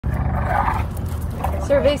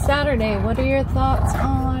Survey Saturday. What are your thoughts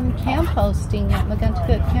on camp hosting at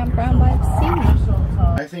Maguntacook Campground by the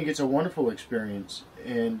Sea? I think it's a wonderful experience,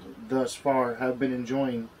 and thus far have been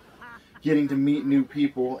enjoying getting to meet new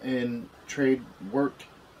people and trade work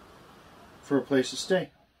for a place to stay.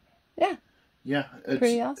 Yeah. Yeah. It's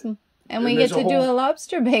pretty awesome. And we get to do a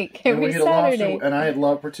lobster bake every Saturday. And I had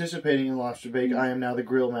loved participating in lobster bake. I am now the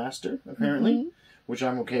grill master, apparently, which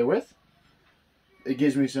I'm okay with. It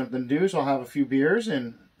gives me something to do, so I'll have a few beers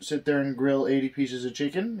and sit there and grill 80 pieces of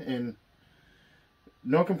chicken, and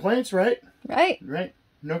no complaints, right? Right. Right.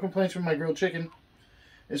 No complaints from my grilled chicken.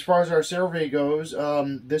 As far as our survey goes,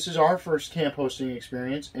 this is our first camp hosting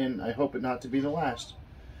experience, and I hope it not to be the last.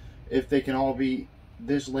 If they can all be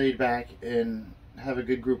this laid back and have a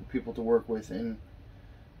good group of people to work with and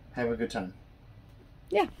have a good time.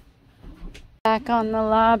 Yeah. Back on the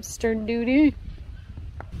lobster duty.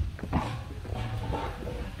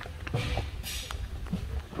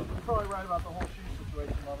 Probably right about the whole shoe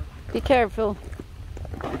situation, Robert. Be careful.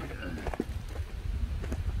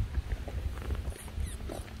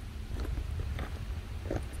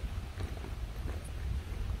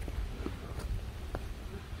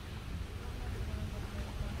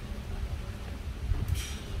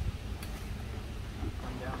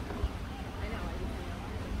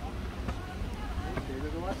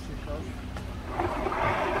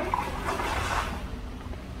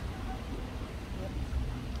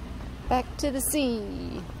 Back to the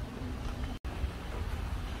sea.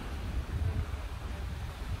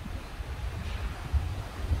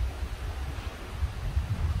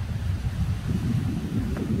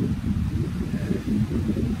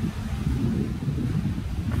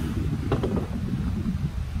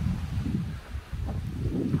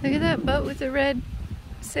 Look at that boat with the red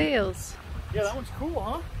sails. Yeah, that one's cool,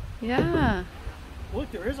 huh? Yeah.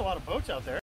 Look, there is a lot of boats out there.